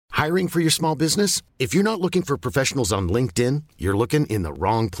Hiring for your small business? If you're not looking for professionals on LinkedIn, you're looking in the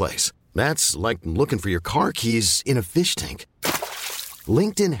wrong place. That's like looking for your car keys in a fish tank.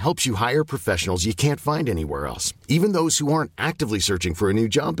 LinkedIn helps you hire professionals you can't find anywhere else, even those who aren't actively searching for a new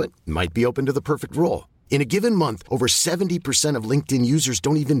job but might be open to the perfect role. In a given month, over 70% of LinkedIn users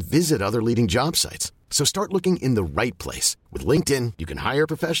don't even visit other leading job sites. So start looking in the right place. With LinkedIn, you can hire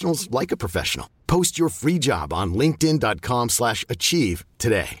professionals like a professional. Post your free job on linkedin.com/achieve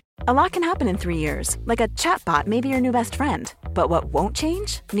today. A lot can happen in 3 years, like a chatbot may be your new best friend. But what won't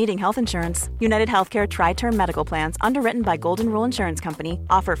change? Needing health insurance. United Healthcare Tri-Term Medical Plans, underwritten by Golden Rule Insurance Company,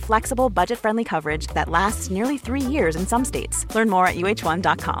 offer flexible, budget-friendly coverage that lasts nearly 3 years in some states. Learn more at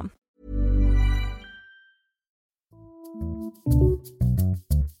uh1.com.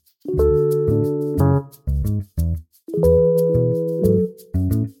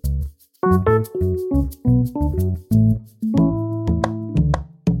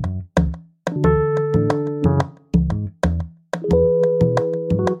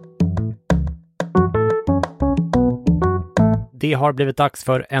 Det har blivit dags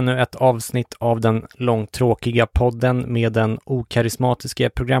för ännu ett avsnitt av den långtråkiga podden med den okarismatiska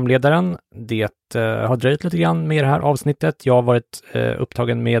programledaren. Det har dröjt lite grann med det här avsnittet. Jag har varit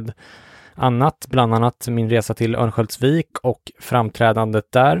upptagen med annat, bland annat min resa till Örnsköldsvik och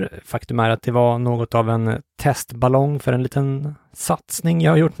framträdandet där. Faktum är att det var något av en testballong för en liten satsning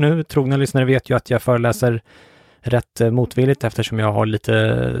jag har gjort nu. Trogna lyssnare vet ju att jag föreläser rätt motvilligt eftersom jag har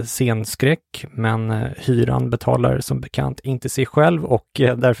lite scenskräck, men hyran betalar som bekant inte sig själv och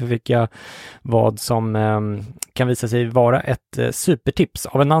därför fick jag vad som kan visa sig vara ett supertips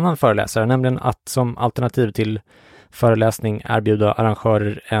av en annan föreläsare, nämligen att som alternativ till föreläsning erbjuda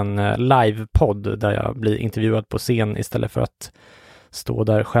arrangörer en livepodd där jag blir intervjuad på scen istället för att stå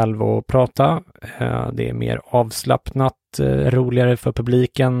där själv och prata. Det är mer avslappnat, roligare för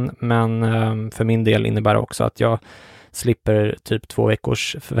publiken, men för min del innebär det också att jag slipper typ 2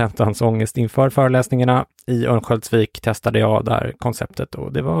 veckors förväntansångest inför föreläsningarna. I Örnsköldsvik testade jag där konceptet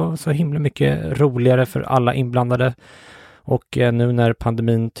och det var så himla mycket roligare för alla inblandade. Och nu när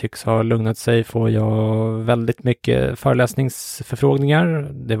pandemin tycks ha lugnat sig får jag väldigt mycket föreläsningsförfrågningar.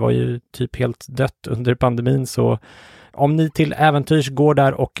 Det var ju typ helt dött under pandemin, så om ni till äventyrs går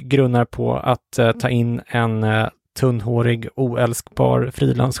där och grunnar på att ta in en tunnhårig, oälskbar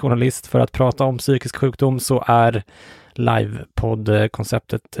frilansjournalist för att prata om psykisk sjukdom, så är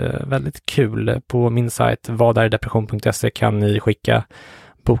livepodd-konceptet väldigt kul. På min sajt vadärdepression.se kan ni skicka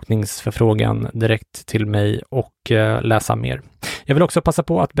bokningsförfrågan direkt till mig och läsa mer. Jag vill också passa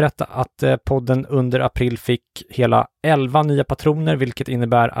på att berätta att podden under april fick hela 11 nya patroner, vilket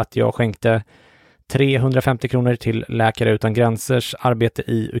innebär att jag skänkte 350 kronor till Läkare utan gränsers arbete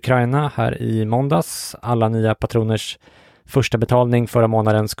i Ukraina här i måndags. Alla nya patroners första betalning förra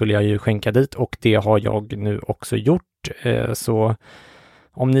månaden skulle jag ju skänka dit och det har jag nu också gjort. Så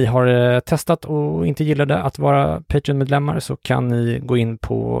om ni har testat och inte gillade att vara Patreon-medlemmar så kan ni gå in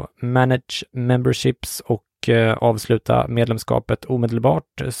på Manage Memberships och avsluta medlemskapet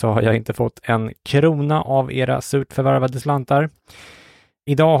omedelbart, så har jag inte fått en krona av era surt förvärvade slantar.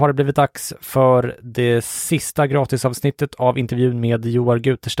 Idag har det blivit dags för det sista gratisavsnittet av intervjun med Joar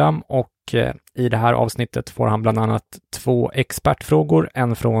Guterstam och i det här avsnittet får han bland annat 2 expertfrågor,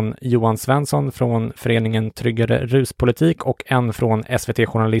 en från Johan Svensson från föreningen Tryggare ruspolitik och en från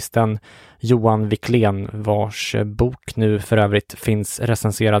SVT-journalisten Johan Wiklén, vars bok nu för övrigt finns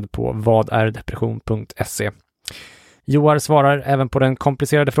recenserad på vadärdepression.se. Joar svarar även på den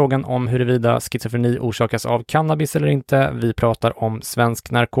komplicerade frågan om huruvida schizofreni orsakas av cannabis eller inte. Vi pratar om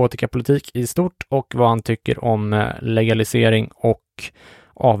svensk narkotikapolitik i stort och vad han tycker om legalisering och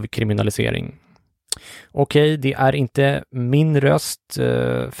avkriminalisering. Okej, det är inte min röst,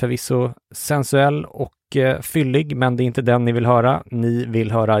 förvisso sensuell och fyllig, men det är inte den ni vill höra. Ni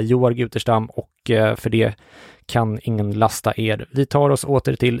vill höra Joar Guterstam och för det kan ingen lasta er. Vi tar oss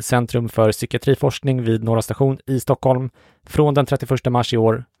åter till Centrum för psykiatriforskning vid Norra station i Stockholm från den 31 mars i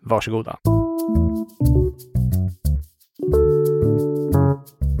år. Varsågoda.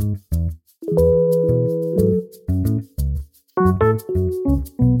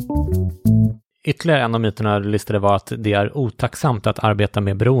 Ytterligare en av myterna du listade var att det är otacksamt att arbeta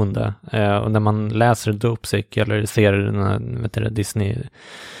med beroende. Och när man läser Dopesick eller ser den Disney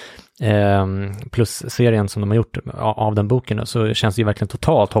plus-serien som de har gjort av den boken, så känns det ju verkligen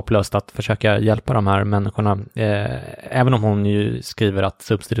totalt hopplöst att försöka hjälpa de här människorna. Även om hon ju skriver att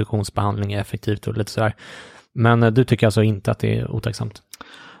substitutionsbehandling är effektivt och lite sådär. Men du tycker alltså inte att det är otacksamt?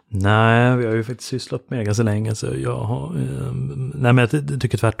 Nej, vi har ju faktiskt sysslat med det ganska länge, så jag har, nej, men jag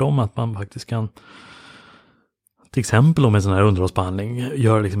tycker tvärtom att man faktiskt kan till exempel om en sån här underhållsbehandling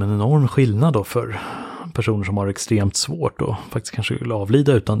gör liksom en enorm skillnad då för personer som har extremt svårt och faktiskt kanske vill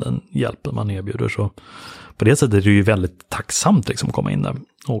avlida utan den hjälpen man erbjuder. Så på det sättet är det ju väldigt tacksamt liksom att komma in där.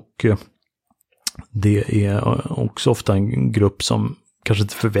 Och det är också ofta en grupp som kanske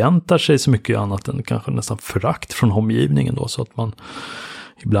inte förväntar sig så mycket annat än kanske nästan förakt från omgivningen då, så att man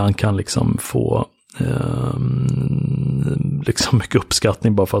ibland kan liksom få liksom mycket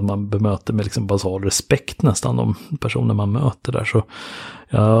uppskattning bara för att man bemöter med liksom basal respekt nästan de personer man möter där. Så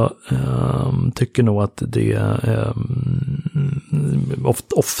jag tycker nog att det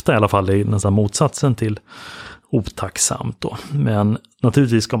ofta i alla fall är nästan motsatsen till otacksamt då. Men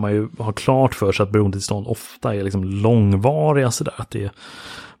naturligtvis ska man ju ha klart för sig att beroendetillstånd ofta är liksom långvariga sådär, att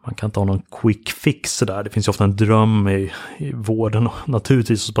man kan inte ha någon quick fix sådär. Det finns ju ofta en dröm i vården och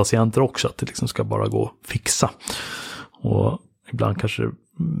naturligtvis hos patienter också att det liksom ska bara gå att fixa. Och ibland kanske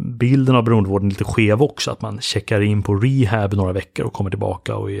bilden av beroendevården är lite skev också, att man checkar in på rehab några veckor och kommer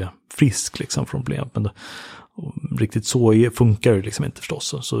tillbaka och är frisk liksom från problem. Men riktigt så funkar det liksom inte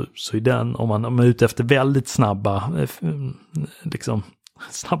förstås. Så i den, om man är ute efter väldigt snabba liksom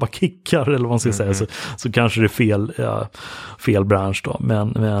snabba kickar eller vad man ska säga, så kanske det är fel bransch då.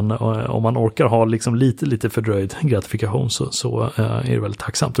 Men om man orkar ha liksom lite fördröjd gratifikation så är det väldigt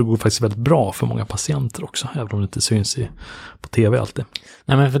tacksamt. Det går faktiskt väldigt bra för många patienter också, även om det inte syns på tv alltid.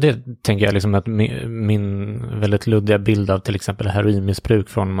 Nej, men för det tänker jag liksom att min väldigt luddiga bild av till exempel heroinmissbruk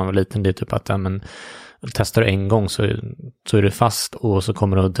från man var liten, det är typ att testar du en gång så är du fast och så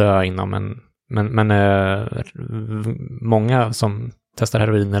kommer du att dö inom en... Men många som testar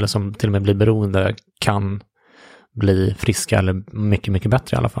heroin eller som till och med blir beroende kan bli friska eller mycket, mycket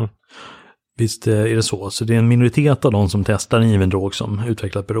bättre i alla fall. Visst är det så. Så det är en minoritet av de som testar en given drog som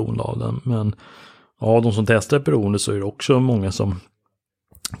utvecklat beroende av den. Men av de som testar ett beroende så är det också många som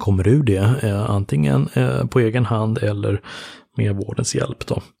kommer ur det. Antingen på egen hand eller med vårdens hjälp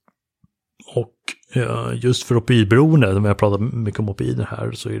då. Och just för opioidberoende, när jag pratar mycket om opioider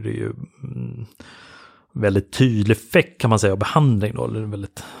här, så är det ju väldigt tydlig effekt kan man säga av behandling då, eller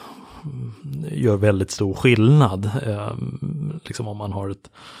gör väldigt stor skillnad liksom om man har ett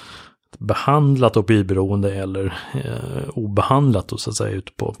behandlat opioidberoende eller obehandlat och så att säga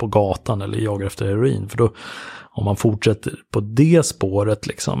ut på gatan eller jagar efter heroin. För då, om man fortsätter på det spåret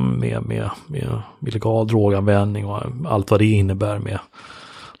liksom med illegal droganvändning och allt vad det innebär med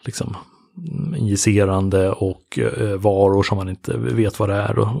liksom injicerande och varor som man inte vet vad det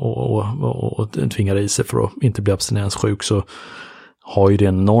är och tvingar i sig för att inte bli abstinenssjuk, så har ju det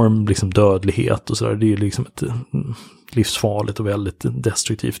en enorm liksom dödlighet och sådär. Det är ju liksom ett livsfarligt och väldigt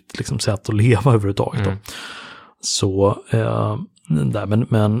destruktivt liksom sätt att leva överhuvudtaget. Så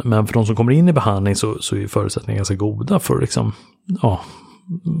men för de som kommer in i behandling så är förutsättningarna ganska goda för liksom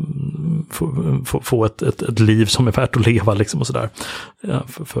få ett liv som är värt att leva liksom och sådär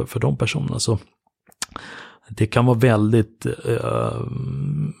för de personerna. Så det kan vara väldigt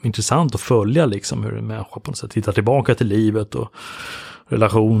intressant att följa liksom hur en människa på något sätt tittar tillbaka till livet och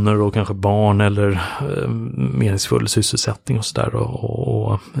relationer och kanske barn eller meningsfull sysselsättning och sådär,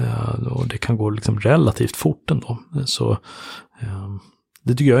 och det kan gå liksom relativt fort ändå. Så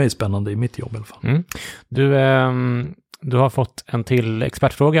det tycker jag är spännande i mitt jobb i alla fall. Du har fått en till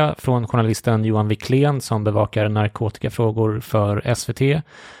expertfråga från journalisten Johan Wiklén som bevakar narkotikafrågor för SVT.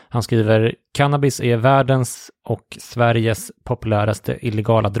 Han skriver: cannabis är världens och Sveriges populäraste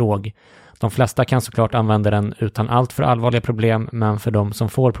illegala drog. De flesta kan såklart använda den utan allt för allvarliga problem, men för de som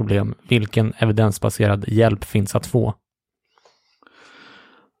får problem, vilken evidensbaserad hjälp finns att få?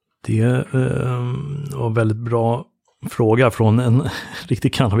 Det var väldigt bra fråga från en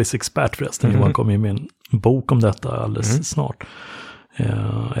riktig cannabisexpert förresten. Johan kommer ju med en bok om detta alldeles snart.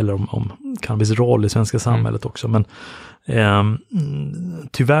 Eller om cannabis roll i svenska samhället också. Men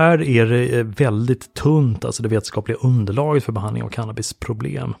tyvärr är det väldigt tunt, alltså det vetenskapliga underlaget för behandling av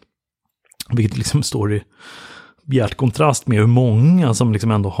cannabisproblem. Vilket liksom står i bjärt kontrast med hur många som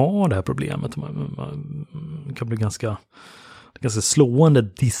liksom ändå har det här problemet. Man kan bli ganska slående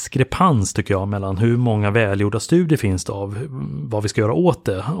diskrepans tycker jag mellan hur många välgjorda studier finns det av vad vi ska göra åt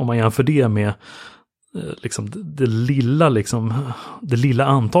det. Om man jämför det med liksom det lilla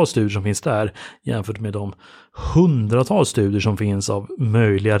antal studier som finns där jämfört med de hundratals studier som finns av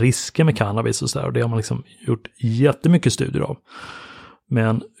möjliga risker med cannabis och så där. Och det har man liksom gjort jättemycket studier av.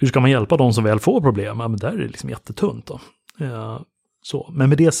 Men hur ska man hjälpa de som väl får problem? Ja, men där är det liksom jättetunt då. Så. Men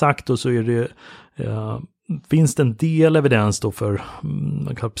med det sagt då så är det finns det en del evidens då för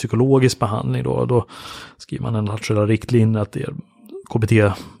psykologisk behandling då. Då skriver man en nationella riktlinjer att det är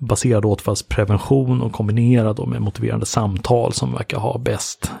KBT-baserad återfallsprevention och kombinerad då med motiverande samtal som verkar ha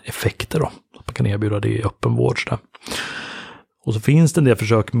bäst effekter då. man kan erbjuda det i öppenvård. Så där. Och så finns det en del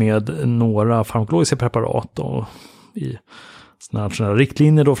försök med några farmakologiska preparat då. I nationella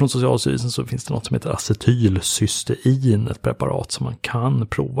riktlinjer då från Socialstyrelsen så finns det något som heter acetylcystein, ett preparat som man kan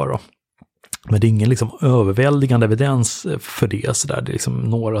prova då. Men det är ingen liksom överväldigande evidens för det, så där. Det är liksom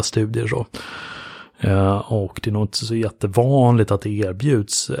några studier så. Och det är nog inte så jättevanligt att det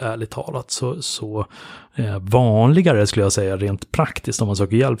erbjuds, ärligt talat. Så vanligare skulle jag säga rent praktiskt om man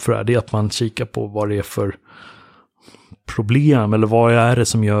söker hjälp för det är att man kikar på vad det är för problem eller vad är det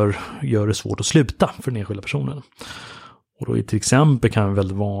som gör det svårt att sluta för den enskilda personen. Och då är till exempel kan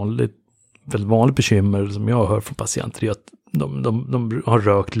väldigt vanligt bekymmer som jag hör från patienter är att de har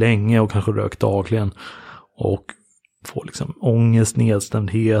rökt länge och kanske rökt dagligen och får liksom ångest,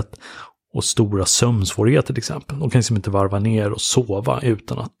 nedstämdhet och stora sömnsvårigheter till exempel. De kan liksom inte varva ner och sova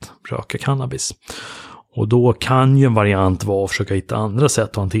utan att röka cannabis. Och då kan ju en variant vara att försöka hitta andra sätt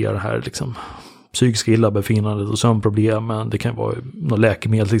att hantera det här liksom psykiska illabefinnandet och sömnproblemen. Det kan vara något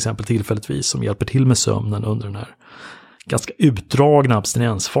läkemedel till exempel tillfälligtvis som hjälper till med sömnen under den här ganska utdragna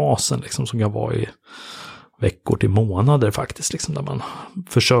abstinensfasen liksom, som kan vara i veckor till månader faktiskt liksom, där man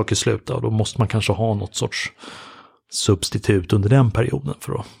försöker sluta och då måste man kanske ha något sorts substitut under den perioden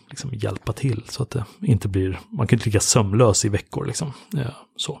för att liksom hjälpa till så att det inte blir, man kan inte ligga sömnlös i veckor liksom.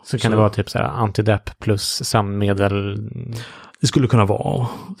 Så kan det vara typ så här antidepp plus sömnmedel? Det skulle kunna vara.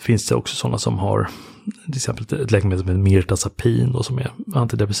 Det finns det också sådana som har till exempel ett läkemedel med mirtazapin då, som är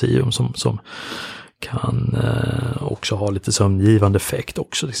antidepressivum som kan också ha lite sömngivande effekt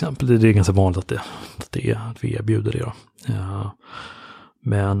också till exempel. Det är ganska vanligt att vi erbjuder det då.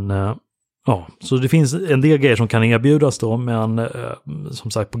 Men ja, så det finns en del grejer som kan erbjudas då, men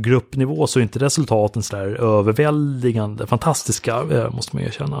som sagt på gruppnivå så är inte resultaten så där överväldigande, fantastiska måste man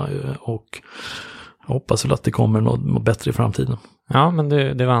erkänna, och jag hoppas väl att det kommer något bättre i framtiden. Ja, men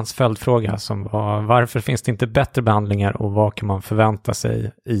det var hans följdfråga som var, varför finns det inte bättre behandlingar och vad kan man förvänta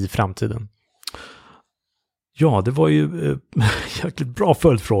sig i framtiden? Ja, det var ju jäkligt bra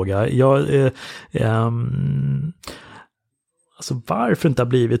följdfråga. Alltså varför inte har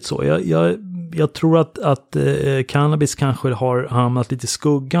blivit så? Jag tror att cannabis kanske har hamnat lite i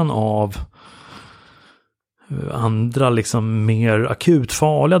skuggan av andra liksom mer akut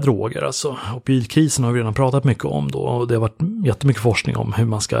farliga droger. Alltså opioidkrisen har vi redan pratat mycket om då, och det har varit jättemycket forskning om hur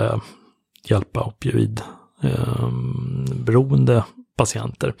man ska hjälpa opioidberoende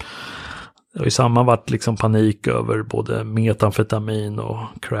patienter. Det har ju samma varit liksom panik över både metamfetamin och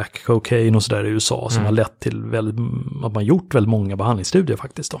crack cocaine och sådär i USA som har lett till att man gjort väldigt många behandlingsstudier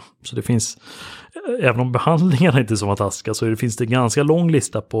faktiskt då. Så det finns, även om behandlingarna inte är så fantastiska, så finns det en ganska lång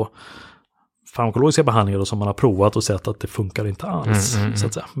lista på farmakologiska behandlingar då, som man har provat och sett att det funkar inte alls. Så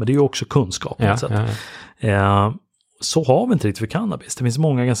att säga. Men det är ju också kunskap på något sätt. Så har vi inte riktigt för cannabis. Det finns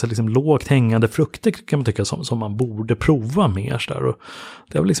många ganska liksom lågt hängande frukter kan man tycka som man borde prova mer. Så där. Och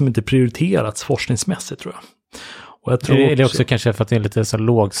det har liksom inte prioriterats forskningsmässigt tror jag. Och jag tror är det också kanske för att det är lite så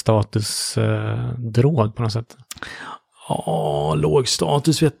lågstatus drog på något sätt? Ja,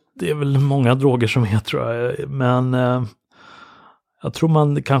 lågstatus det är väl många droger som är tror jag. Men jag tror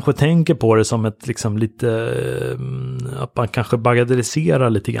man kanske tänker på det som ett liksom lite att man kanske bagatelliserar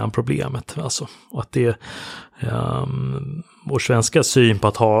lite grann problemet. Alltså, och att det vår svenska syn på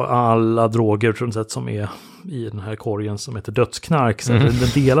att ha alla droger på något sätt som är i den här korgen som heter dödsknark. Så den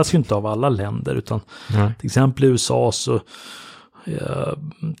delas ju inte av alla länder utan till exempel i USA så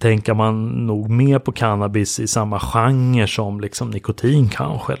tänker man nog mer på cannabis i samma genre som liksom nikotin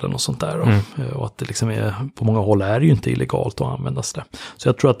kanske eller något sånt där. Och att det liksom är, på många håll är det ju inte illegalt att användas det. Så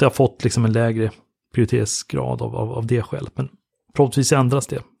jag tror att det har fått liksom en lägre prioritetsgrad av det själv. Men förhoppningsvis ändras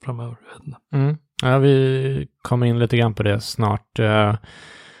det framöver. Ja, vi kommer in lite grann på det snart.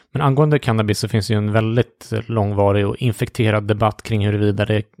 Men angående cannabis så finns ju en väldigt långvarig och infekterad debatt kring huruvida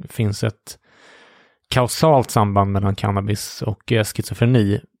det finns ett kausalt samband mellan cannabis och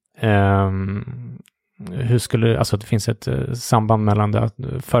schizofreni. Hur skulle, alltså det finns ett samband mellan det,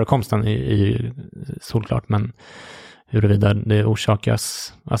 förekomsten i solklart, men huruvida det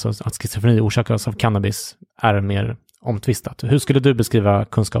orsakas, alltså att schizofreni orsakas av cannabis är mer omtvistat. Hur skulle du beskriva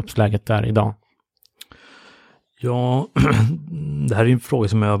kunskapsläget där idag? Ja, det här är en fråga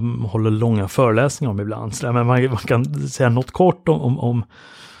som jag håller långa föreläsningar om ibland. Men man kan säga något kort om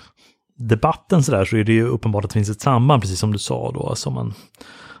debatten så är det ju uppenbart att det finns ett samband, precis som du sa då. Alltså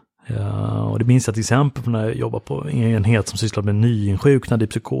och det minns jag till exempel när jag jobbade på en enhet som sysslade med nyinsjuknade i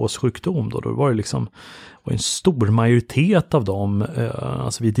psykossjukdom. Då var det liksom en stor majoritet av dem,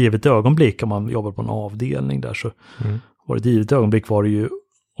 alltså vid ett givet ögonblick, om man jobbar på en avdelning där så var det ett givet ögonblick var det ju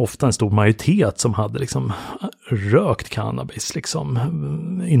ofta en stor majoritet som hade liksom rökt cannabis liksom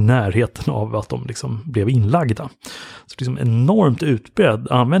i närheten av att de liksom blev inlagda. Så liksom enormt utbredd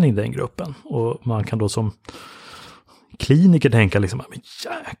användning i den gruppen. Och man kan då som kliniker tänka liksom, men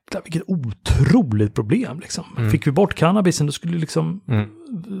jäklar vilket otroligt problem liksom. Fick vi bort cannabisen då skulle liksom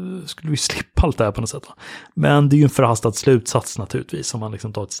skulle vi slippa allt det här på något sätt. Va? Men det är ju en förhastad slutsats naturligtvis. Om man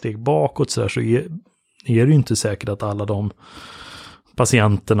liksom tar ett steg bakåt så är det ju inte säkert att alla de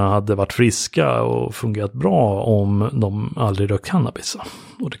patienterna hade varit friska och fungerat bra om de aldrig rökt cannabis.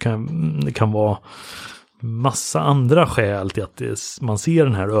 Och det kan vara massa andra skäl till att man ser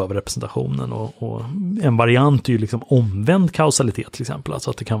den här överrepresentationen och en variant är ju liksom omvänd kausalitet till exempel. Alltså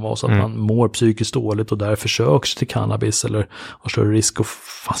att det kan vara så att man mår psykiskt dåligt och därför söks till cannabis eller har större risk att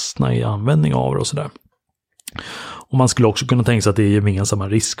fastna i användning av det och sådär. Och man skulle också kunna tänka sig att det är gemensamma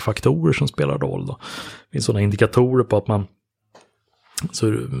riskfaktorer som spelar roll då. Det finns sådana indikatorer på att man så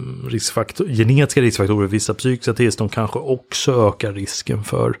genetiska riskfaktorer, vissa psykiska tillstånd kanske också ökar risken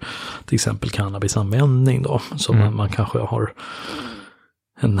för till exempel cannabisanvändning då. Så man kanske har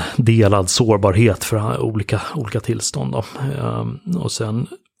en delad sårbarhet för olika tillstånd då. Och sen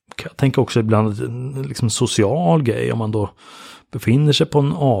kan jag tänka också ibland liksom social grej om man då befinner sig på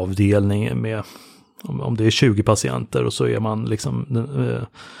en avdelning med om det är 20 patienter och så är man liksom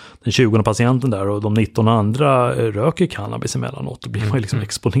den 20:e patienten där och de 19 andra röker cannabis emellanåt. Då blir man liksom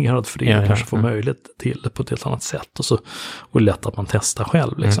exponerad för det och kanske får möjlighet till det på ett helt annat sätt. Och det är lätt att man testar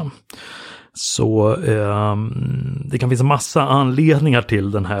själv liksom. Så det kan finnas massa anledningar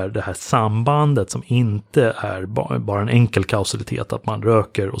till det här sambandet som inte är bara en enkel kausalitet att man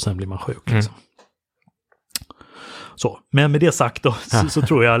röker och sen blir man sjuk liksom. Så, men med det sagt då, så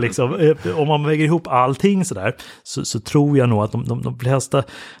tror jag liksom, om man väger ihop allting sådär, så tror jag nog att de flesta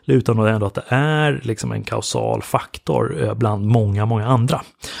lutar nog ändå att det är liksom en kausal faktor bland många andra.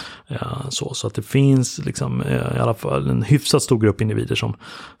 Så att det finns liksom i alla fall en hyfsat stor grupp individer som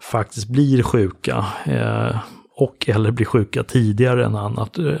faktiskt blir sjuka och eller blir sjuka tidigare än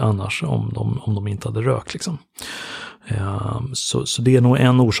annars om de inte hade rökt liksom. Så det är nog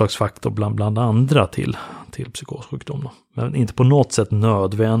en orsaksfaktor bland andra till psykossjukdom då. Men inte på något sätt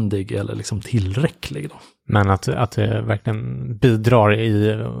nödvändig eller liksom tillräcklig då. Men att det verkligen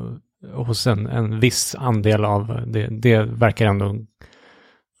bidrar hos en viss andel av det verkar ändå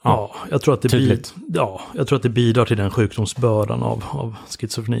jag tror att det bidrar till den sjukdomsbördan av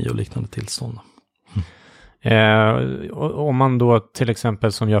schizofreni och liknande tillstånd. Om man då till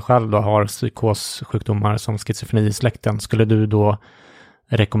exempel som jag själv då har psykossjukdomar som schizofreni i släkten, skulle du då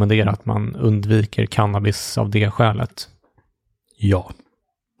rekommendera att man undviker cannabis av det skälet? Ja,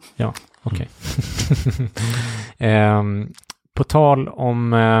 okej. På tal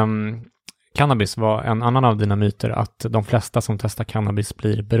om cannabis var en annan av dina myter att de flesta som testar cannabis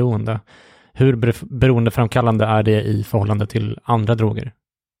blir beroende. Hur beroendeframkallande är det i förhållande till andra droger?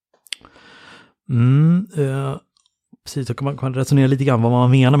 Precis, så kan man resonera lite grann vad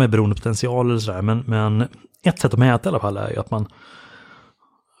man menar med beroendepotential eller sådär, men ett sätt att mäta i alla fall är ju att man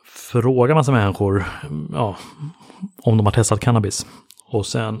frågar massa människor om de har testat cannabis och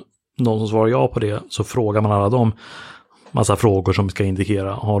sen någon som svarar ja på det så frågar man alla dem massa frågor som ska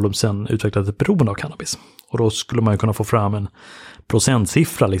indikera har de sen utvecklat ett beroende av cannabis. Och då skulle man ju kunna få fram en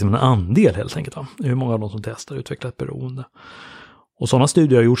procentsiffra, liksom en andel helt enkelt. Va? Hur många av de som testar utvecklar ett beroende. Och sådana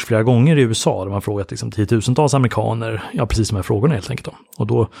studier har gjorts flera gånger i USA där man frågat liksom 10-tusentals amerikaner, precis de här frågorna helt enkelt. Då. Och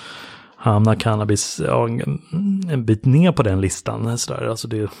då hamnar cannabis en bit ner på den listan. Så där. Alltså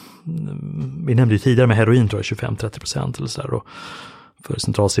vi nämnde ju tidigare med heroin tror jag 25-30% eller sådär. Och för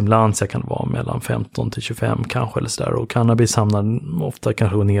centralstimulantia kan det vara mellan 15-25 kanske eller sådär. Och cannabis hamnar ofta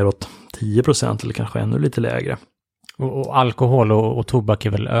kanske neråt 10% eller kanske ännu lite lägre. Och alkohol och tobak är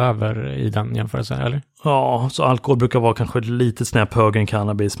väl över i den jämförelsen, eller? Ja, så alkohol brukar vara kanske lite snäpp högre än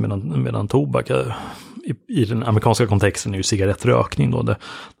cannabis medan tobak i den amerikanska kontexten är ju cigarettrökning då. Det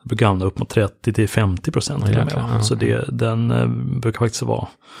brukar hamna upp mot 30-50% till och med. Så den brukar faktiskt vara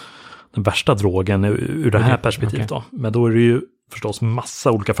den värsta drogen ur det här perspektivet då. Men då är det ju förstås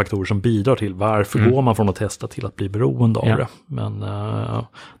massa olika faktorer som bidrar till varför går man från att testa till att bli beroende av det. Men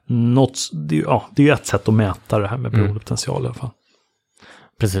det är ju ett sätt att mäta det här med beroendepotential i alla fall.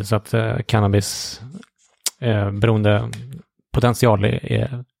 Precis, så att cannabis beroendepotential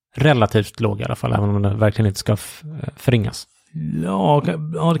är relativt låg i alla fall, även om den verkligen inte ska förringas. Ja,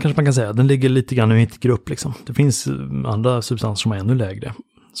 det kanske man kan säga. Den ligger lite grann i mittgrupp liksom. Det finns andra substanser som är ännu lägre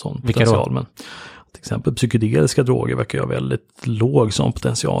sån potential. Men Till exempel psykedeliska droger verkar ju ha väldigt låg sån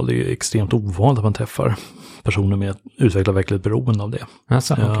potential. Det är ju extremt ovanligt att man träffar personer med utvecklat verkligt beroende av det.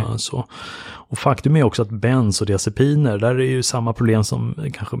 Alltså, okay. Så. Och faktum är också att benzodiazepiner, där är ju samma problem som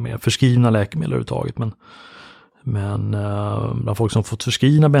kanske med förskrivna läkemedel överhuvudtaget. Men bland folk som fått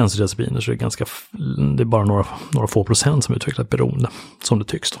förskrivna benzodiazepiner så är det är bara några få procent som utvecklat beroende, som det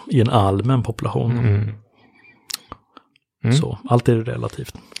tycks då, i en allmän population. Så allt är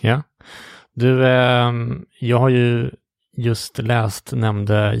relativt. Ja. Du, jag har ju just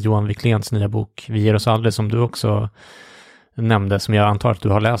nämnde Johan Wickléns nya bok Vi ger oss aldrig, som du också nämnde, som jag antar att du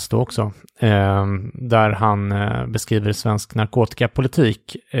har läst då också, där han beskriver svensk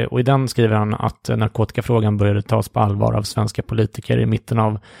narkotikapolitik, och i den skriver han att narkotikafrågan började tas på allvar av svenska politiker i mitten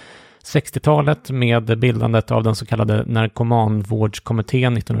av 60-talet med bildandet av den så kallade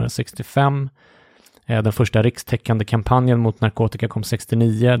narkomanvårdskommittén 1965. Den första rikstäckande kampanjen mot narkotika kom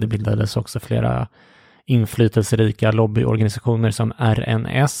 69. Det bildades också flera inflytelserika lobbyorganisationer som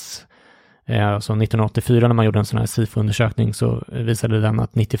RNS. Så 1984 när man gjorde en sån här SIFO-undersökning så visade den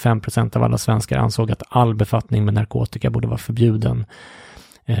att 95% av alla svenskar ansåg att all befattning med narkotika borde vara förbjuden.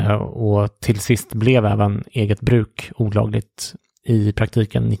 Och till sist blev även eget bruk olagligt i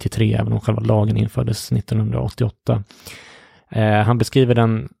praktiken 93, även om själva lagen infördes 1988. Han beskriver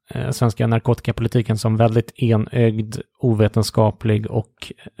den svenska narkotikapolitiken som väldigt enögd, ovetenskaplig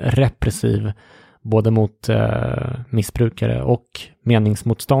och repressiv, både mot missbrukare och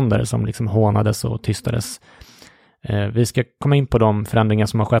meningsmotståndare som liksom hånades och tystades. Vi ska komma in på de förändringar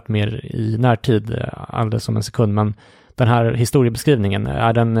som har skett mer i närtid alldeles om en sekund, men den här historiebeskrivningen,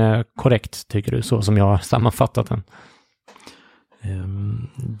 är den korrekt tycker du, så som jag har sammanfattat den?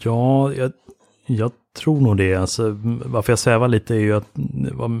 Ja, jag tror nog det. Alltså, varför jag svävar lite är ju att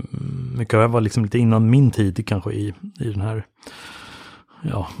mycket av det var liksom lite innan min tid kanske i den här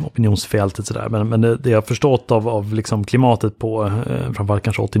opinionsfältet sådär. Men det jag har förstått av liksom klimatet på framförallt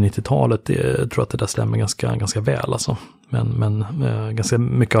kanske 80-90-talet, jag tror att det där stämmer ganska väl alltså. Men ganska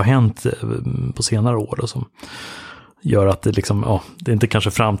mycket har hänt på senare år och som gör att det liksom, det är inte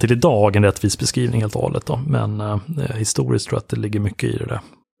kanske fram till idag en rättvis beskrivning helt och hållet då, men historiskt tror jag att det ligger mycket i det där.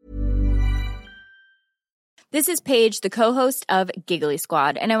 This is Paige, the co-host of Giggly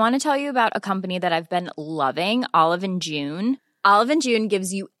Squad, and I want to tell you about a company that I've been loving, Olive & June. Olive & June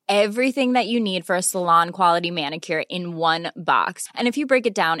gives you everything that you need for a salon-quality manicure in one box. And if you break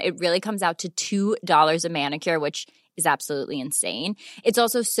it down, it really comes out to $2 a manicure, which is absolutely insane. It's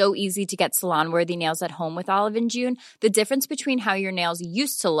also so easy to get salon-worthy nails at home with Olive & June. The difference between how your nails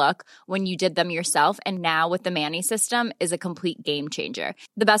used to look when you did them yourself and now with the Mani system is a complete game changer.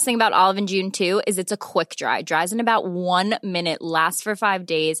 The best thing about Olive & June too is it's a quick dry. Dries in about 1 minute, lasts for 5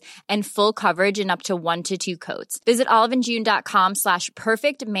 days, and full coverage in up to 1 to 2 coats. Visit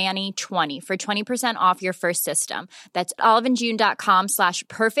oliveandjune.com/perfectmani20 for 20% off your first system. That's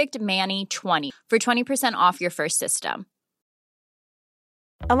oliveandjune.com/perfectmani20 for 20% off your first system.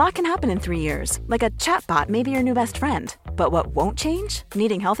 A lot can happen in 3 years, like a chatbot may be your new best friend. But what won't change?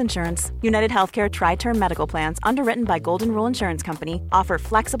 Needing health insurance. United Healthcare Tri-Term Medical Plans, underwritten by Golden Rule Insurance Company, offer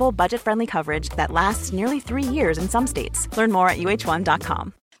flexible, budget-friendly coverage that lasts nearly 3 years in some states. Learn more at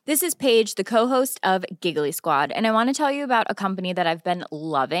uh1.com. This is Paige, the co-host of Giggly Squad, and I want to tell you about a company that I've been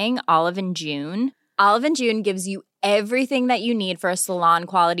loving, Olive & June. Olive & June gives you everything that you need for a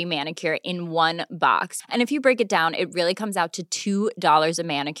salon-quality manicure in one box. And if you break it down, it really comes out to $2 a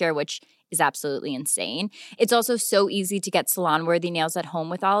manicure, which is absolutely insane. It's also so easy to get salon-worthy nails at home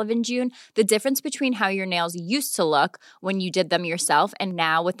with Olive & June. The difference between how your nails used to look when you did them yourself and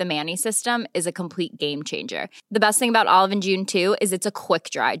now with the Mani system is a complete game changer. The best thing about Olive & June too is it's a quick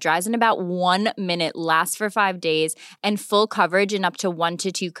dry. Dries in about 1 minute, lasts for 5 days, and full coverage in up to 1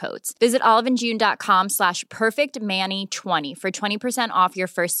 to 2 coats. Visit oliveandjune.com/perfectmani20 for 20% off your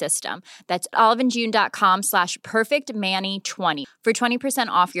first system. That's oliveandjune.com/perfectmani20 for 20%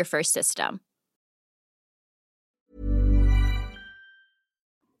 off your first system.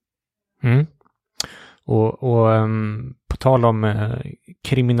 Och på tal om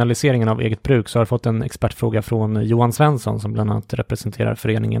kriminaliseringen av eget bruk så har jag fått en expertfråga från Johan Svensson som bland annat representerar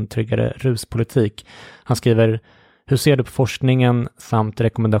föreningen Tryggare ruspolitik. Han skriver: hur ser du på forskningen samt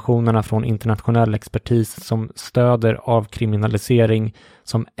rekommendationerna från internationell expertis som stöder avkriminalisering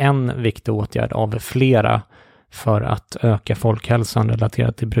som en viktig åtgärd av flera för att öka folkhälsan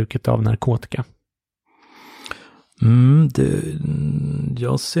relaterat till bruket av narkotika?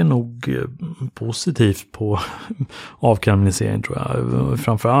 Jag ser nog positivt på avkriminalisering, tror jag.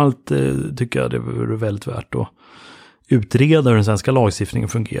 Framförallt tycker jag det är väldigt värt att utreda hur den svenska lagstiftningen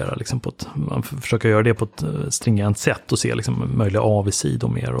fungerar. Liksom man försöker göra det på ett stringent sätt och se liksom möjliga avigsidor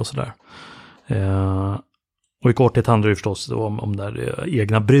mer och sådär. Och i korthet handlar det förstås då om det här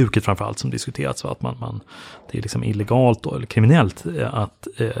egna bruket framförallt som diskuterats. Att det är liksom illegalt då, eller kriminellt att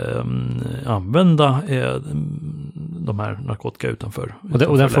använda de här narkotika utanför.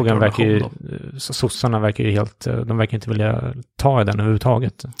 Och den frågan verkar ju, sossarna verkar ju de verkar inte vilja ta i den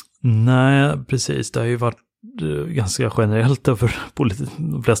överhuvudtaget. Nej, precis. Det har ju varit ganska generellt för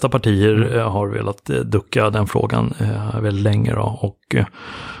de flesta partier har velat ducka den frågan väldigt länge då, och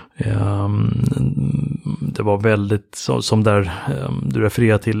det var väldigt som där du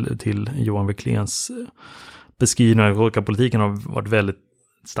refererar till Johan Wickléns beskrivning av narkotikapolitiken har varit väldigt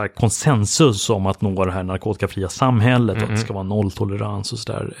stark konsensus om att nå det här narkotikafria samhället och att det ska vara nolltolerans och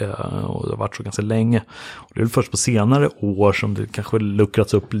sådär, och det har varit så ganska länge. Och det är väl först på senare år som det kanske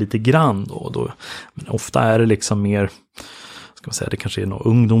luckrats upp lite grann då. Men ofta är det liksom mer, ska man säga, det kanske är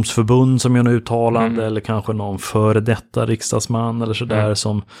någon ungdomsförbund som gör något uttalande eller kanske någon före detta riksdagsman eller sådär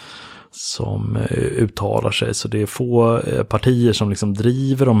som uttalar sig. Så det är få partier som liksom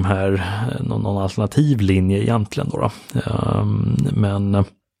driver de här någon alternativ linje egentligen då. Men det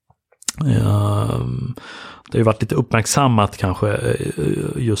har ju varit lite uppmärksammat kanske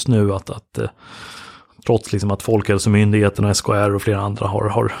just nu att trots liksom att Folkhälsomyndigheten, SKR och flera andra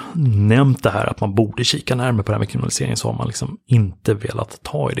har nämnt det här att man borde kika närmare på det här med kriminalisering, så har man liksom inte velat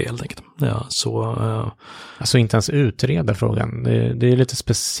ta i det helt enkelt. Alltså inte ens utreda frågan. Det är lite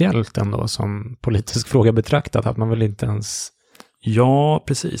speciellt ändå som politisk fråga betraktat, att man väl inte ens... Ja,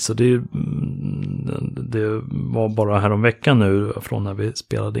 precis. Och det var bara här om veckan nu från när vi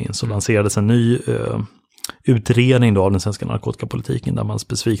spelade in så lanserades en ny utredning då av den svenska narkotikapolitiken där man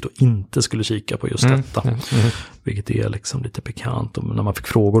specifikt då inte skulle kika på just detta. Vilket är liksom lite pikant. Och när man fick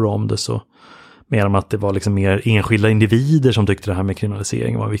frågor om det så menar man att det var liksom mer enskilda individer som tyckte det här med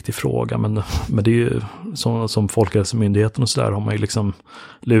kriminalisering var en viktig fråga. Men det är ju som Folkhälsomyndigheten och sådär har man ju liksom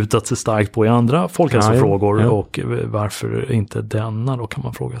lutat sig starkt på i andra folkhälsofrågor. Och varför inte denna då, kan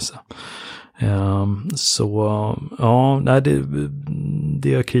man fråga sig. Det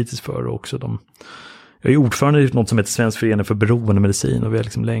är jag kritisk för också. Jag är ordförande i något som heter Svensk förening för beroendemedicin och vi har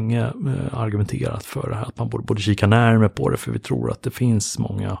liksom länge argumenterat för det här, att man borde kika närmare på det, för vi tror att det finns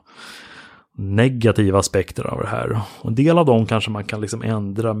många negativa aspekter av det här. Och en del av dem kanske man kan liksom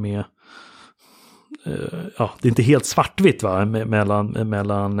ändra med det är inte helt svartvitt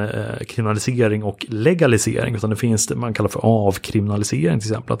mellan kriminalisering och legalisering, utan det finns det man kallar för avkriminalisering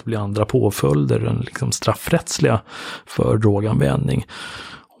till exempel, att det blir andra påföljder än liksom straffrättsliga för droganvändning.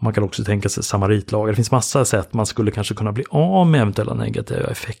 Man kan också tänka sig samaritlagar. Det finns massa sätt man skulle kanske kunna bli av med eventuella negativa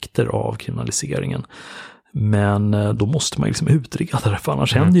effekter av kriminaliseringen. Men då måste man liksom utreda det, för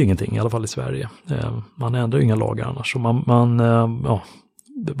annars händer ju ingenting, i alla fall i Sverige. Man ändrar ju inga lagar annars. Så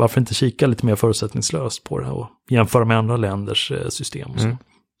varför inte kika lite mer förutsättningslöst på det och jämföra med andra länders system och så.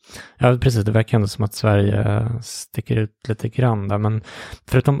 Ja, precis. Det verkar ändå som att Sverige sticker ut lite grann där. Men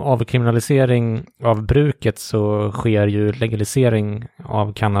förutom avkriminalisering av bruket så sker ju legalisering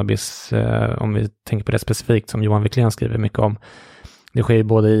av cannabis, om vi tänker på det specifikt som Johan Wicklén skriver mycket om. Det sker ju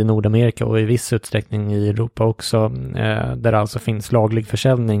både i Nordamerika och i viss utsträckning i Europa också, där det alltså finns laglig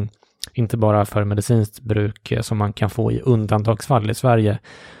försäljning, inte bara för medicinskt bruk som man kan få i undantagsfall i Sverige.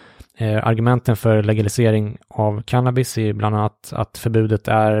 Argumenten för legalisering av cannabis är bland annat att förbudet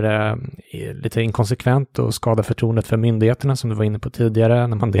är lite inkonsekvent och skadar förtroendet för myndigheterna, som du var inne på tidigare,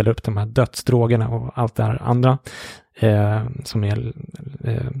 när man delar upp de här dödsdrogerna och allt det här andra som är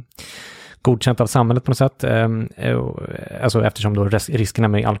godkänt av samhället på något sätt. Alltså eftersom då riskerna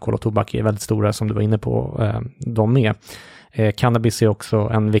med alkohol och tobak är väldigt stora, som du var inne på, de är. Cannabis är också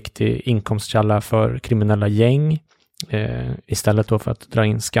en viktig inkomstkälla för kriminella gäng, istället då för att dra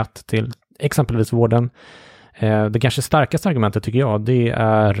in skatt till exempelvis vården. Det kanske starkaste argumentet tycker jag, det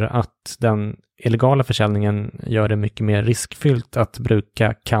är att den illegala försäljningen gör det mycket mer riskfyllt att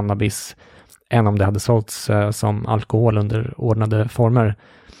bruka cannabis än om det hade sålts som alkohol under ordnade former.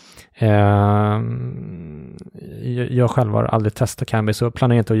 Jag själv har aldrig testat cannabis och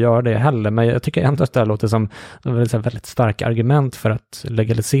planerar inte att göra det heller, men jag tycker ändå att det här låter som ett väldigt starkt argument för att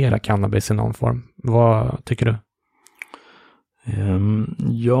legalisera cannabis i någon form. Vad tycker du?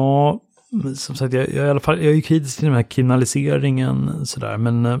 Ja, som sagt, jag är ju kritisk till den här kriminaliseringen sådär,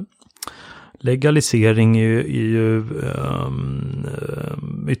 men legalisering är ju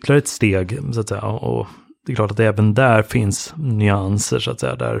ytterligare ett steg så att säga, och det är klart att även där finns nyanser så att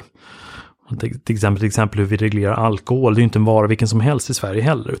säga, där till exempel hur vi reglerar alkohol, det är ju inte en vara vilken som helst i Sverige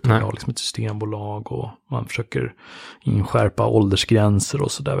heller, utan vi har liksom ett systembolag och man försöker inskärpa åldersgränser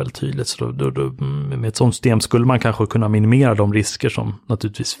och sådär väldigt tydligt. Så då, med ett sådant system skulle man kanske kunna minimera de risker som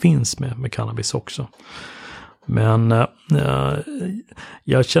naturligtvis finns med cannabis också. Men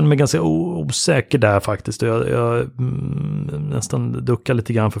jag känner mig ganska osäker där faktiskt. Jag nästan duckar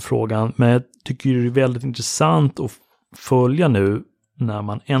lite grann för frågan. Men jag tycker det är väldigt intressant att följa nu när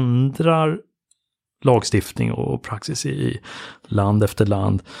man ändrar lagstiftning och praxis i land efter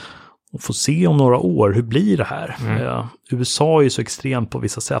land. Och få se om några år, hur blir det här? USA är ju så extremt på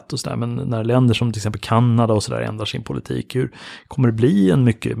vissa sätt och sådär, men när länder som till exempel Kanada och sådär ändrar sin politik, hur kommer det bli en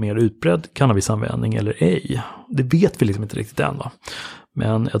mycket mer utbredd cannabisanvändning eller ej? Det vet vi liksom inte riktigt än, va?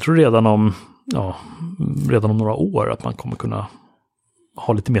 Men jag tror redan om några år att man kommer kunna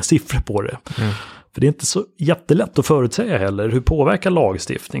ha lite mer siffror på det. För det är inte så jättelätt att förutsäga heller. Hur påverkar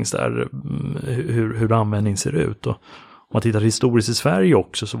lagstiftning så där, hur användning ser ut? Och om man tittar historiskt i Sverige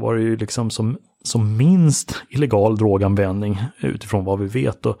också så var det ju liksom som minst illegal droganvändning utifrån vad vi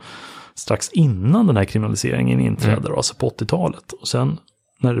vet. Och strax innan den här kriminaliseringen inträdde, alltså på 80-talet. Och sen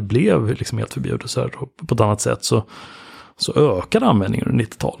när det blev liksom helt förbjudet så här, på ett annat sätt så ökade användningen under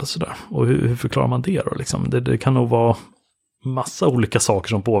 90-talet. Så där. Och hur förklarar man det då? Liksom? Det kan nog vara massa olika saker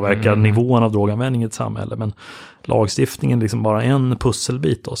som påverkar nivån av droganvändning i ett samhälle. Men lagstiftningen är liksom bara en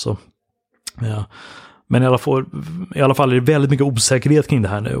pusselbit då. Så, ja. Men i alla fall är det väldigt mycket osäkerhet kring det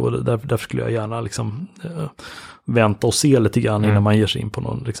här nu. Och därför skulle jag gärna liksom, vänta och se lite grann innan man ger sig in på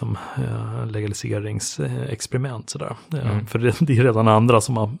någon liksom, legaliseringsexperiment. Sådär. För det är redan andra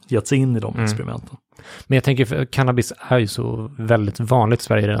som har gett sig in i de experimenten. Men jag tänker, för cannabis är ju så väldigt vanligt i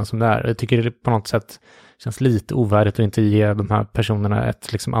Sverige redan som det är. Jag tycker det på något sätt känns lite ovärdigt att inte ge de här personerna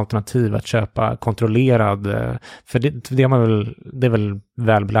ett liksom alternativ att köpa kontrollerad. För det är väl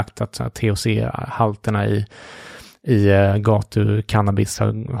välbelagt att THC-halterna i gatu-cannabis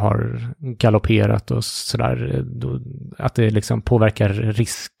har galopperat och sådär. Att det liksom påverkar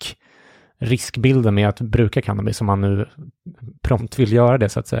riskbilden med att bruka cannabis om man nu prompt vill göra det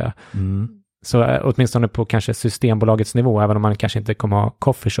så att säga. Så åtminstone på kanske Systembolagets nivå, även om man kanske inte kommer ha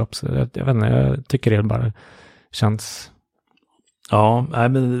coffee shops. Jag vet inte, jag tycker det bara känns... Ja,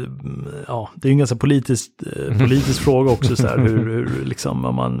 det är en ganska politisk fråga också så här, hur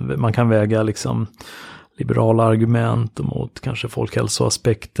liksom, man kan väga liksom liberala argument mot kanske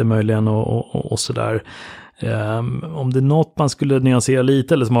folkhälsoaspekter möjligen och sådär. Om det är något man skulle nyansera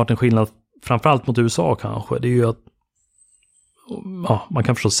lite eller som har en skillnad framförallt mot USA kanske, det är ju att man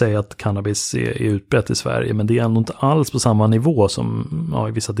kan förstås säga att cannabis är utbrett i Sverige, men det är ändå inte alls på samma nivå som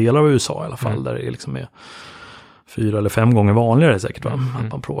i vissa delar av USA i alla fall, där det liksom är 4 eller 5 gånger vanligare säkert att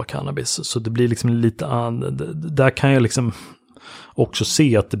man provar cannabis. Så det blir liksom lite där kan jag liksom också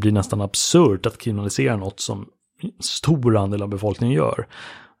se att det blir nästan absurt att kriminalisera något som stor andel av befolkningen gör.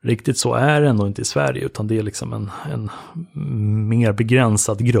 Riktigt så är det ändå inte i Sverige, utan det är liksom en mer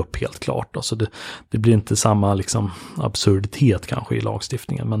begränsad grupp helt klart. Alltså det blir inte samma liksom absurditet kanske i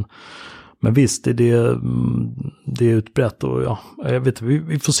lagstiftningen. Men visst, det är utbrett och jag vet,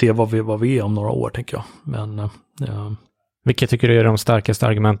 vi får se vad vi är om några år tänker jag. Men, Vilka tycker du är de starkaste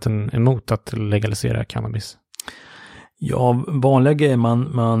argumenten emot att legalisera cannabis? Ja, vanliga grejer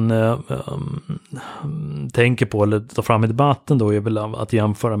man tänker på eller tar fram i debatten då är väl att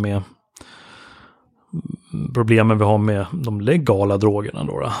jämföra med problemen vi har med de legala drogerna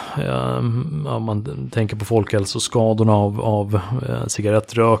då. Om man tänker på folkhälsoskadorna av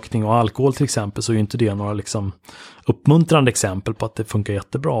cigarettrökning och alkohol till exempel, så är ju inte det några liksom uppmuntrande exempel på att det funkar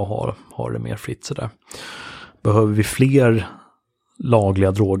jättebra att ha det mer fritt sådär. Behöver vi fler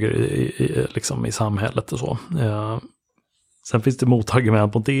lagliga droger i samhället och så. Sen finns det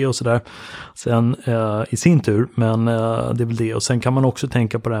motargument mot det och sådär. Sen i sin tur, men det är väl det. Och sen kan man också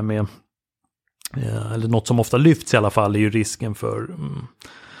tänka på det här med, eller något som ofta lyfts i alla fall, är ju risken för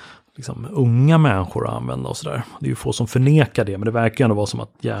liksom, unga människor att använda och sådär. Det är ju få som förnekar det, men det verkar ändå vara som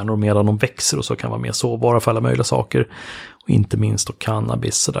att hjärnor medan de växer och så kan vara mer sårbara för alla möjliga saker. Och inte minst då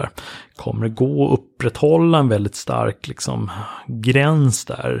cannabis sådär. Kommer det gå att upprätthålla en väldigt stark liksom, gräns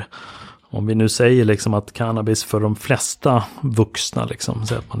där? Om vi nu säger liksom att cannabis för de flesta vuxna, liksom,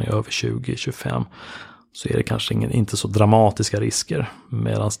 så att man är över 20-25, så är det kanske inte så dramatiska risker.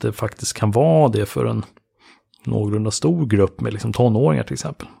 Medan det faktiskt kan vara det för en någorlunda stor grupp med liksom tonåringar till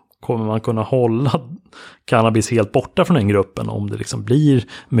exempel. Kommer man kunna hålla cannabis helt borta från den gruppen om det liksom blir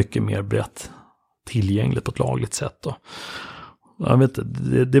mycket mer brett tillgängligt på ett lagligt sätt då? Jag vet inte,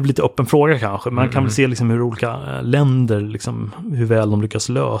 det är lite öppen fråga kanske. Man kan väl se liksom hur olika länder, liksom, hur väl de lyckas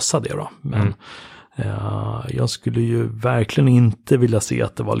lösa det då. Men jag skulle ju verkligen inte vilja se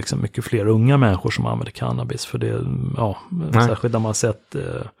att det var liksom mycket fler unga människor som använder cannabis. För det, särskilt när man har sett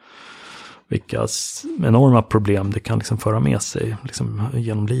vilka enorma problem det kan liksom föra med sig liksom,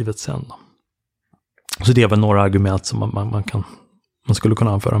 genom livet sen då. Så det är väl några argument som man skulle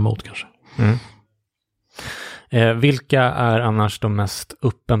kunna anföra emot kanske. Vilka är annars de mest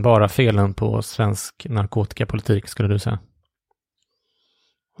uppenbara felen på svensk narkotikapolitik, skulle du säga?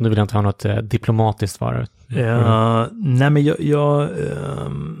 Och du vill inte ha något diplomatiskt svar? Nej, men jag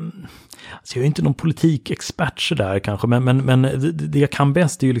är inte någon politikexpert så där kanske, men det jag kan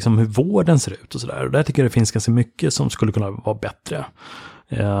bäst är ju liksom hur vården ser ut och sådär. Och där tycker jag det finns ganska mycket som skulle kunna vara bättre.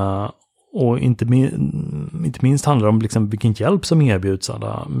 Och inte minst handlar det om liksom vilken hjälp som erbjuds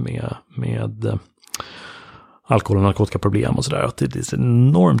alla med alkohol- och narkotikaproblem och sådär. Att det ser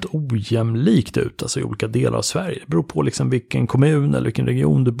enormt ojämlikt ut alltså i olika delar av Sverige. Det beror på liksom vilken kommun eller vilken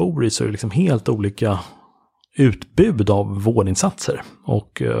region du bor i, så är det liksom helt olika utbud av vårdinsatser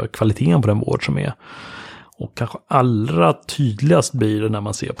och kvaliteten på den vård som är. Och kanske allra tydligast blir det när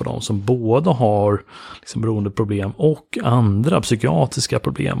man ser på de som både har liksom beroendeproblem och andra psykiatriska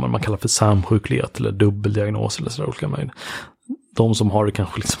problem, man kallar för samsjuklighet eller dubbeldiagnos eller sådär olika möjligheter. De som har det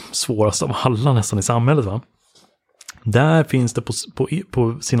kanske liksom svårast av alla nästan i samhället, va? Där finns det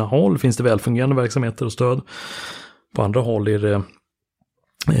på sina håll finns det välfungerande verksamheter och stöd. På andra håll är det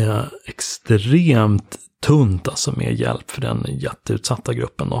extremt tunt alltså med hjälp för den jätteutsatta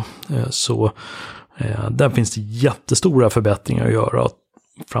gruppen då. Så där finns det jättestora förbättringar att göra.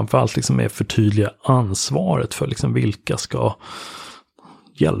 Framförallt liksom med förtydliga ansvaret för liksom vilka ska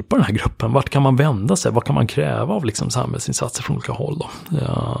hjälpa den här gruppen. Vart kan man vända sig? Vad kan man kräva av liksom samhällsinsatser från olika håll då?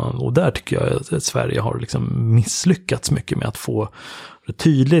 Och där tycker jag att Sverige har liksom misslyckats mycket med att få det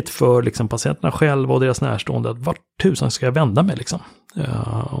tydligt för liksom patienterna själva och deras närstående att vart tusan ska jag vända mig liksom?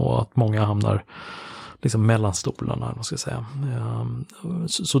 Och att många hamnar liksom mellan stolarna, vad ska jag säga.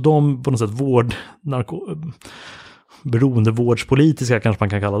 Så de på något sätt beroendevårdspolitiska kanske man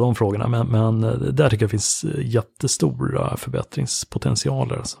kan kalla de frågorna, men där tycker jag finns jättestora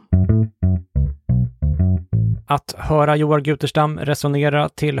förbättringspotentialer. Alltså. Att höra Joar Guterstam resonera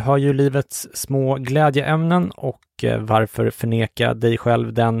tillhör ju livets små glädjeämnen, och varför förneka dig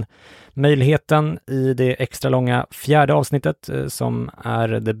själv den möjligheten i det extra långa 4:e avsnittet som är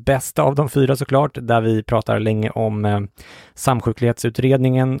det bästa av de 4 såklart, där vi pratar länge om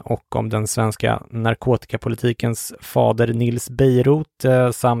samsjuklighetsutredningen och om den svenska narkotikapolitikens fader Nils Bejerot,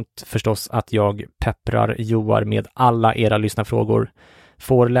 samt förstås att jag pepprar Joar med alla era lyssnarfrågor.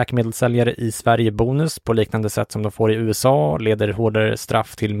 Får läkemedelssäljare i Sverige bonus på liknande sätt som de får i USA? Leder hårdare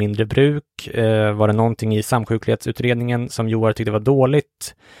straff till mindre bruk? Var det någonting i samsjuklighetsutredningen som Joar tyckte var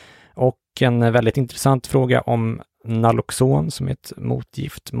dåligt? Och en väldigt intressant fråga om Naloxon, som är ett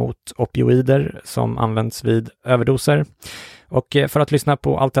motgift mot opioider som används vid överdoser. Och för att lyssna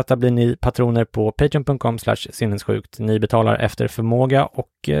på allt detta blir ni patroner på patreon.com/sinnessjukt. Ni betalar efter förmåga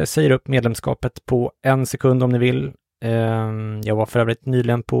och säger upp medlemskapet på 1 sekund om ni vill. Jag var för övrigt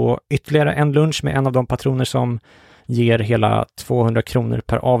nyligen på ytterligare en lunch med en av de patroner som ger hela 200 kronor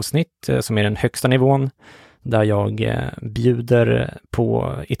per avsnitt, som är den högsta nivån, där jag bjuder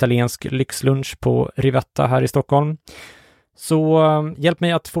på italiensk lyxlunch på Rivetta här i Stockholm. Så hjälp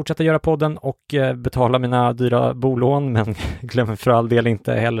mig att fortsätta göra podden och betala mina dyra bolån, men glöm för all del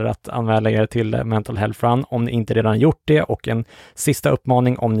inte heller att anmäla er till Mental Health Run om ni inte redan gjort det. Och en sista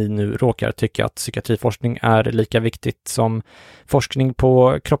uppmaning, om ni nu råkar tycka att psykiatriforskning är lika viktigt som forskning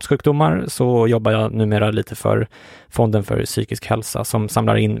på kroppssjukdomar, så jobbar jag numera lite för Fonden för psykisk hälsa som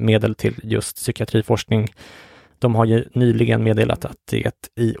samlar in medel till just psykiatriforskning. De har ju nyligen meddelat att det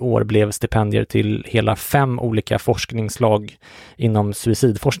i år blev stipendier till hela 5 olika forskningslag inom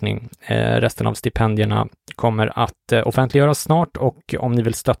suicidforskning. Resten av stipendierna kommer att offentliggöras snart, och om ni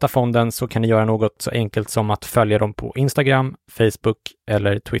vill stötta fonden så kan ni göra något så enkelt som att följa dem på Instagram, Facebook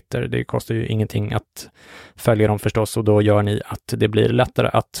eller Twitter. Det kostar ju ingenting att följa dem förstås, och då gör ni att det blir lättare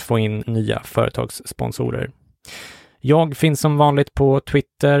att få in nya företagssponsorer. Jag finns som vanligt på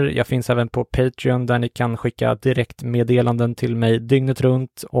Twitter, jag finns även på Patreon där ni kan skicka direktmeddelanden till mig dygnet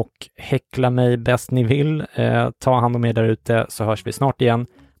runt och häckla mig bäst ni vill. Ta hand om er där ute, så hörs vi snart igen.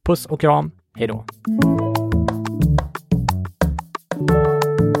 Puss och kram, hej då!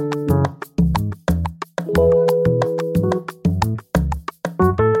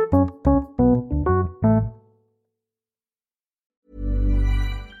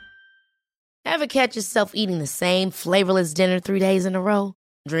 Ever catch yourself eating the same flavorless dinner 3 days in a row?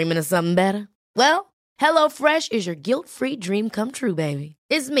 Dreaming of something better? Well, HelloFresh is your guilt-free dream come true, baby.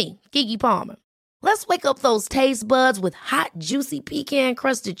 It's me, Keke Palmer. Let's wake up those taste buds with hot, juicy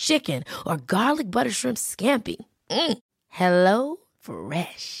pecan-crusted chicken or garlic butter shrimp scampi. Hello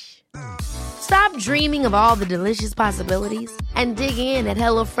Fresh. Stop dreaming of all the delicious possibilities and dig in at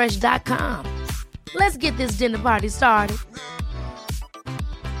HelloFresh.com. Let's get this dinner party started.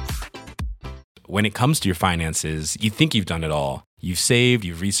 When it comes to your finances, you think you've done it all. You've saved,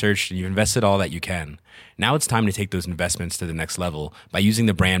 you've researched, and you've invested all that you can. Now it's time to take those investments to the next level by using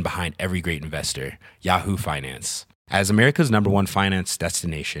the brand behind every great investor, Yahoo Finance. As America's #1 finance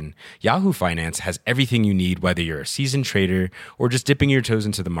destination, Yahoo Finance has everything you need, whether you're a seasoned trader or just dipping your toes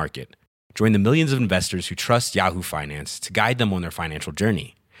into the market. Join the millions of investors who trust Yahoo Finance to guide them on their financial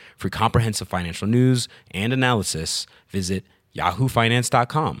journey. For comprehensive financial news and analysis, visit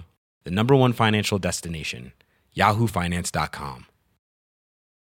yahoofinance.com, the #1 financial destination, yahoofinance.com.